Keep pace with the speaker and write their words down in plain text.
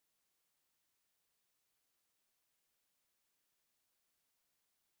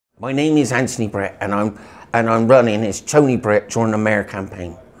My name is Anthony Britt, and I'm running as Tony Britt during the mayor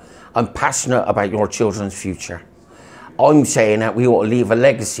campaign. I'm passionate about your children's future. I'm saying that we ought to leave a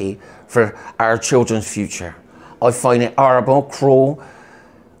legacy for our children's future. I find it horrible, cruel,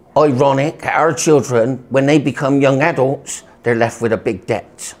 ironic. Our children, when they become young adults, they're left with a big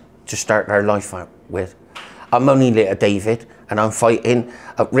debt to start their life out with. I'm only little David, and I'm fighting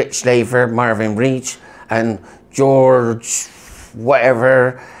Rich Laver, Marvin Reed, and George,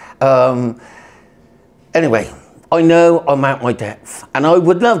 whatever. Anyway, I know I'm at my depth, and I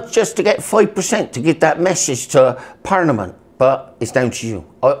would love just to get 5% to give that message to Parliament, but it's down to you.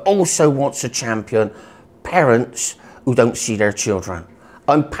 I also want to champion parents who don't see their children.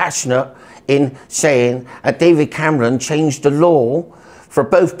 I'm passionate in saying that David Cameron changed the law for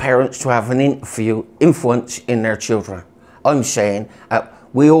both parents to have an influence in their children. I'm saying that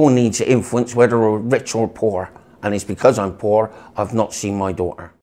we all need to influence whether we're rich or poor, and it's because I'm poor I've not seen my daughter.